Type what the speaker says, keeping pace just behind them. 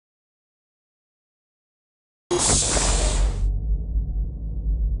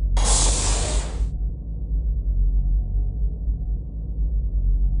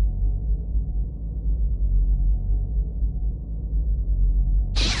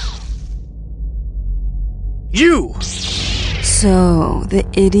You! So, the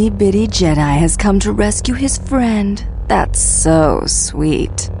itty-bitty Jedi has come to rescue his friend. That's so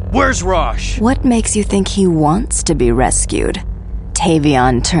sweet. Where's Rosh? What makes you think he wants to be rescued?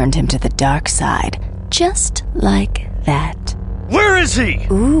 Tavion turned him to the dark side, just like that. Where is he?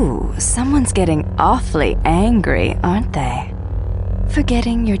 Ooh, someone's getting awfully angry, aren't they?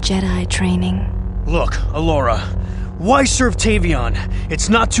 Forgetting your Jedi training? Look, Alora, why serve Tavion? It's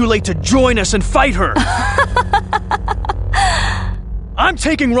not too late to join us and fight her! I'm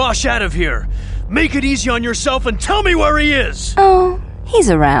taking Rosh out of here! Make it easy on yourself and tell me where he is! Oh, he's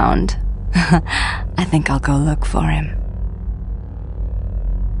around. I think I'll go look for him.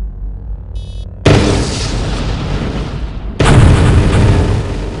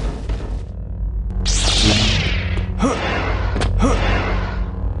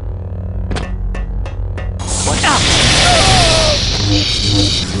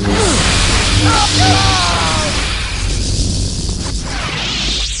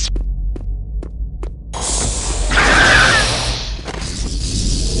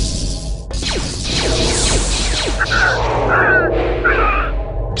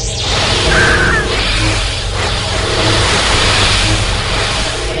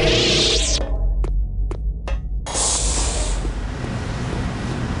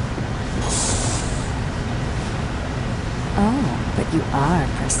 Oh, but you are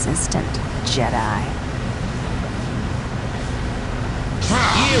persistent, Jedi.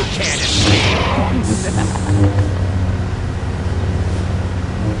 You can't escape!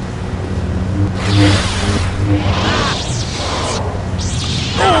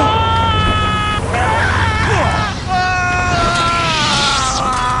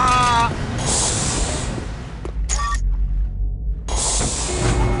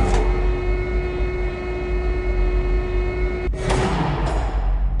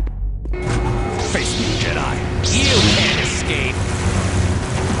 Face me, Jedi. You can't escape.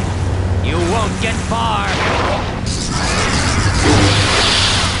 You won't get far.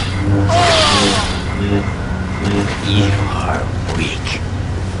 You are weak.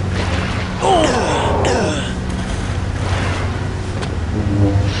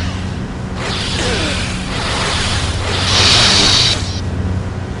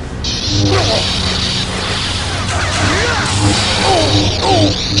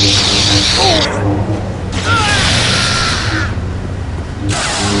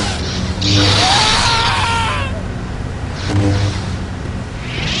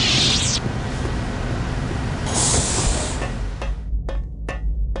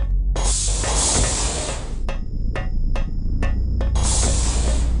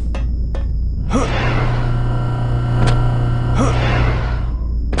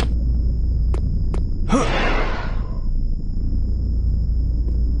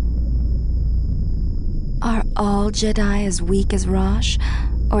 Are all Jedi as weak as Rosh,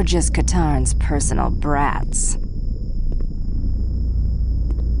 or just Katarn's personal brats?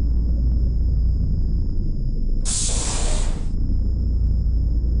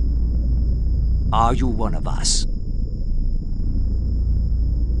 Are you one of us?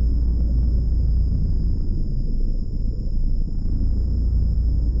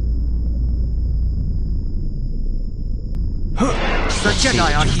 The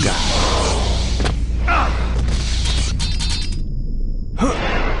Jedi are here.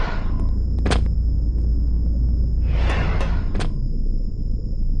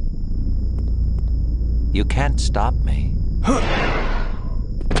 You can't stop me.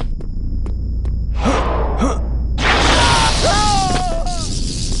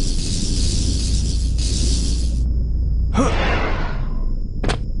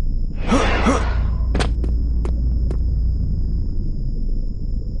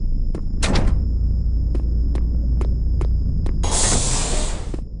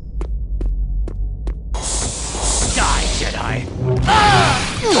 Die, Jedi!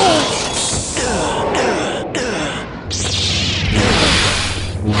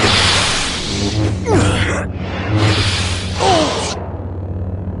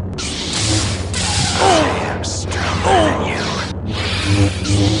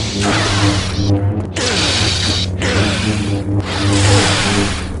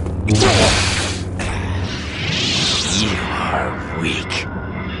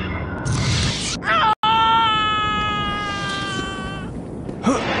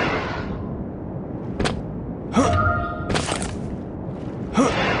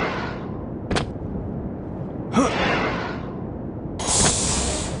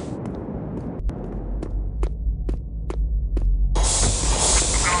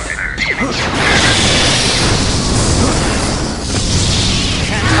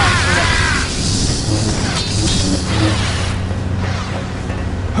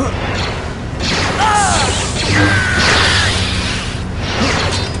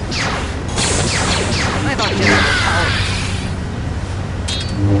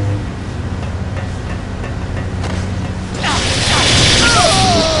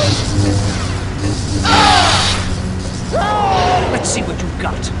 Let's see what you've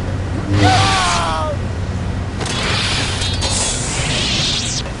got.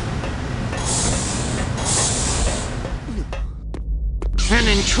 An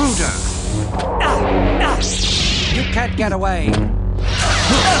intruder. You can't get away.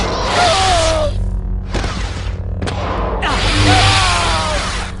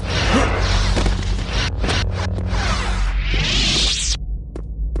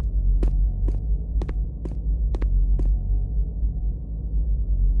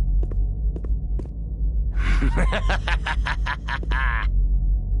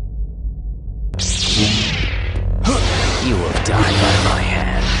 You will die by my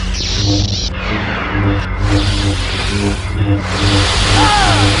hand.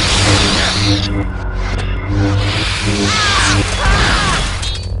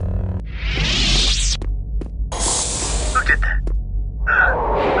 Look at that.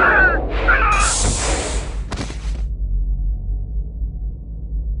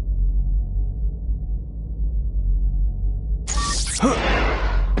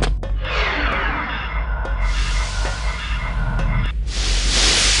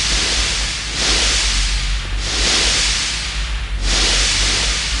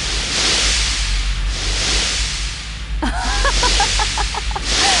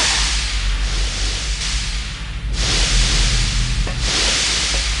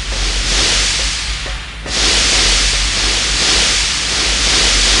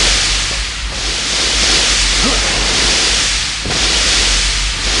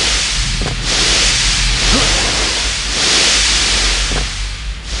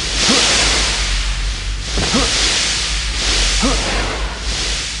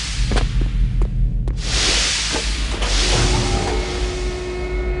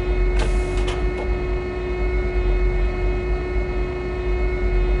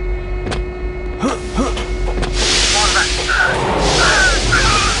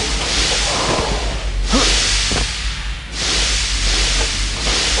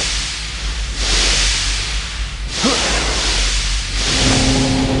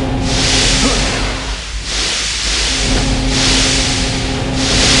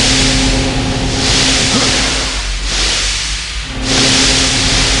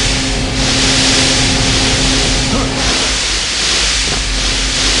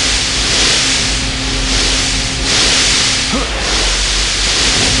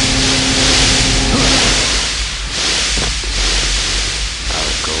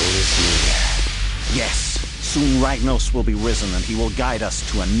 Yes, soon Ragnos will be risen and he will guide us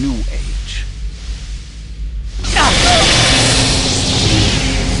to a new age.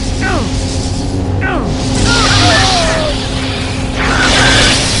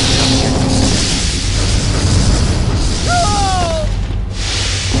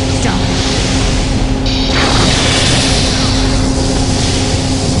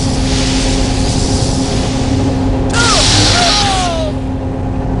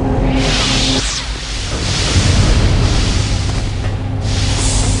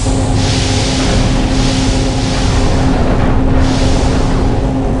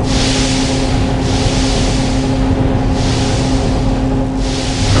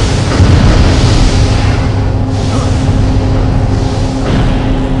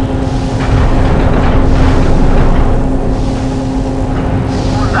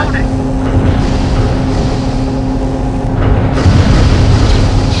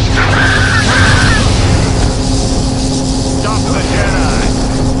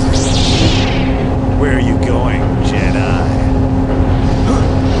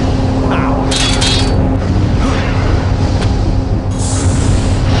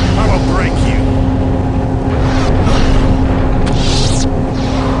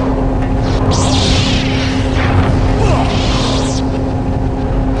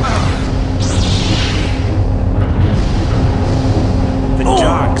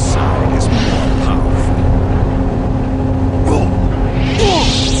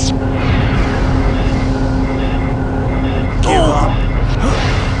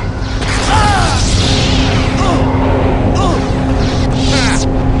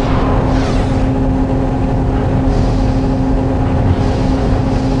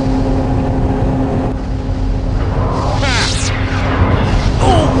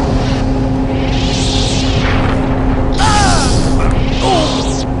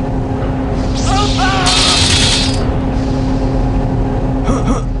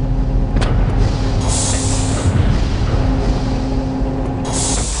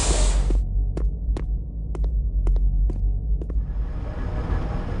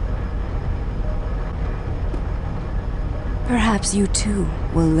 Perhaps you too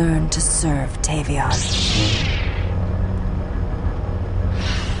will learn to serve Tavion.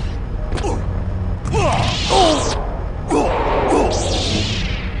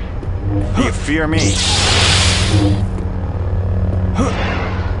 Do you fear me?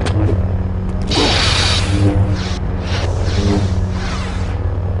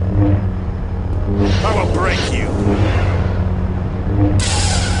 I will break you.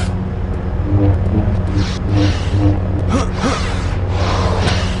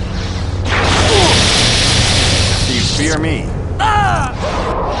 Do you fear me?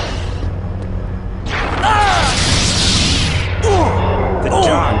 The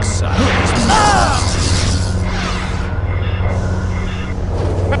dark side is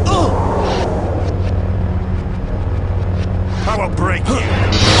I will break you.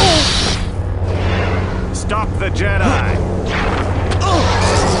 Stop the Jedi.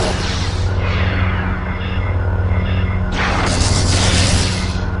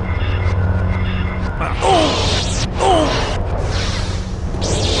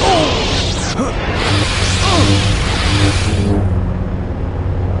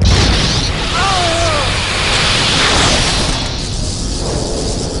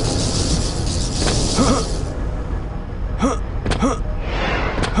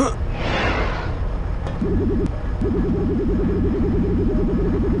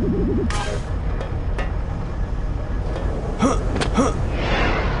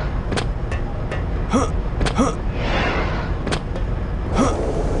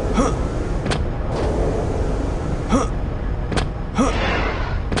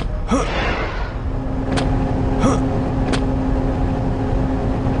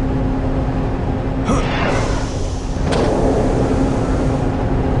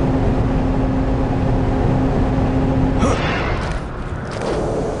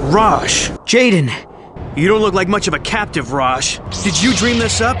 Rosh! Jaden! You don't look like much of a captive, Rosh. Did you dream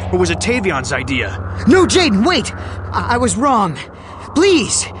this up, or was it Tavion's idea? No, Jaden, wait! I was wrong.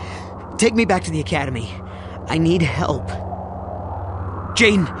 Please! Take me back to the academy. I need help.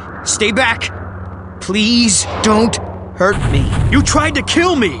 Jaden, stay back! Please don't hurt me. You tried to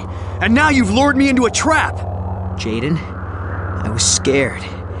kill me, and now you've lured me into a trap! Jaden, I was scared.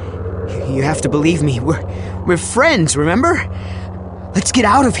 You have to believe me. We're friends, remember? Let's get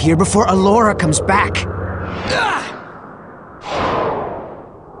out of here before Alora comes back.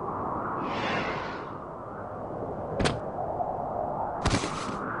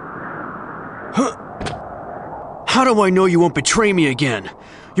 How do I know you won't betray me again?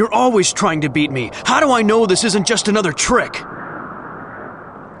 You're always trying to beat me. How do I know this isn't just another trick?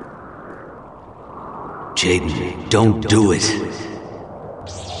 Jaden, don't do it.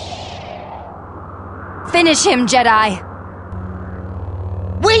 Finish him, Jedi!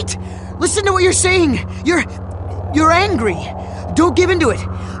 Wait! Listen to what you're saying! You're angry! Don't give in to it!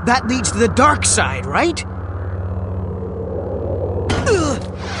 That leads to the dark side, right?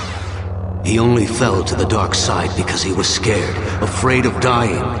 He only fell to the dark side because he was scared, afraid of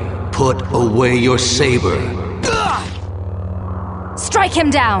dying. Put away your saber. Strike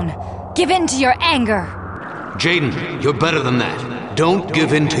him down! Give in to your anger! Jaden, you're better than that. Don't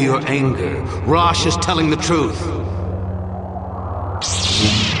give in to your anger. Rosh is telling the truth.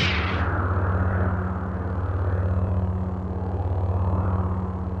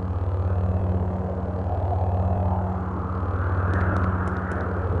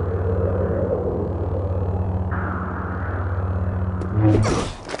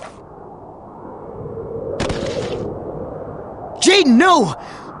 Jaden, no!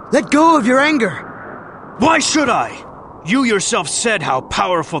 Let go of your anger! Why should I? You yourself said how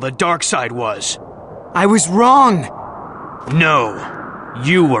powerful the dark side was. I was wrong! No,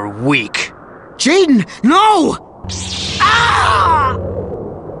 you were weak. Jaden, no! Ah!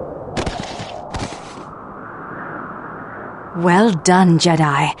 Well done,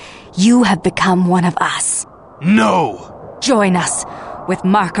 Jedi. You have become one of us. No! Join us. With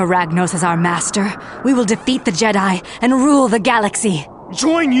Marka Ragnos as our master, we will defeat the Jedi and rule the galaxy.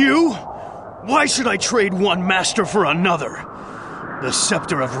 Join you? Why should I trade one master for another? The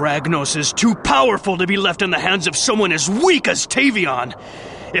scepter of Ragnos is too powerful to be left in the hands of someone as weak as Tavion.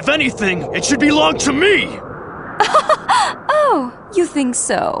 If anything, it should belong to me! Oh, you think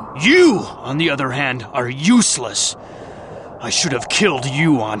so? You, on the other hand, are useless. I should have killed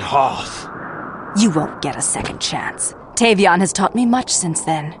you on Hoth. You won't get a second chance. Tavion has taught me much since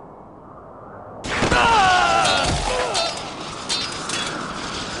then.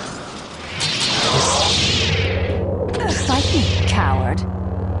 Fight me, coward.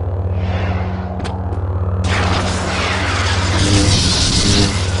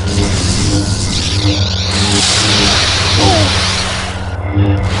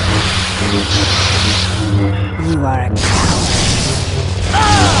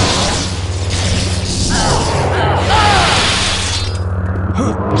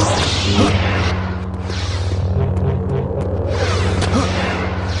 You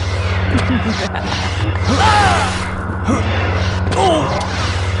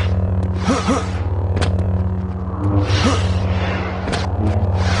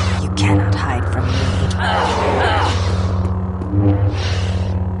cannot hide from me.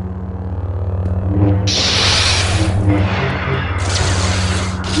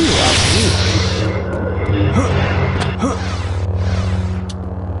 You are weak.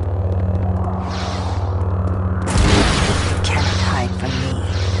 You cannot hide from me.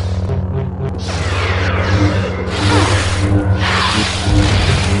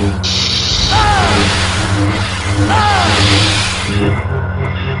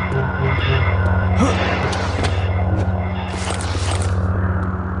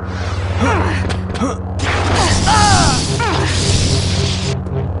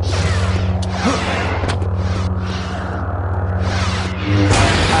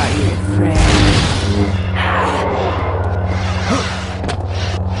 Are you afraid?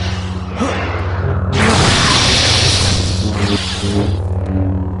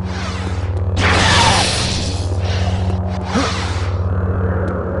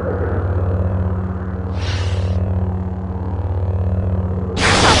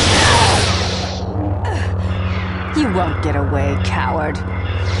 You won't get away, coward.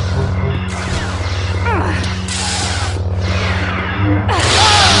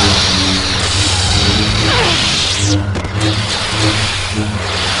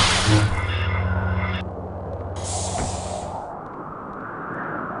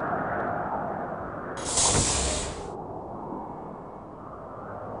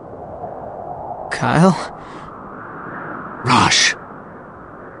 Kyle? Rosh!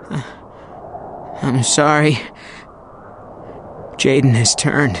 I'm sorry. Jaden has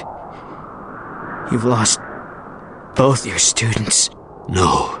turned. You've lost both your students.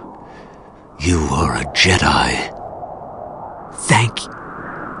 No. You are a Jedi. Thank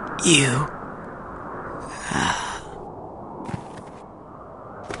you.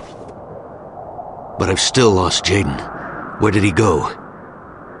 But I've still lost Jaden. Where did he go?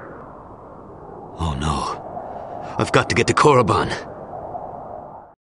 Oh no. I've got to get to Korriban.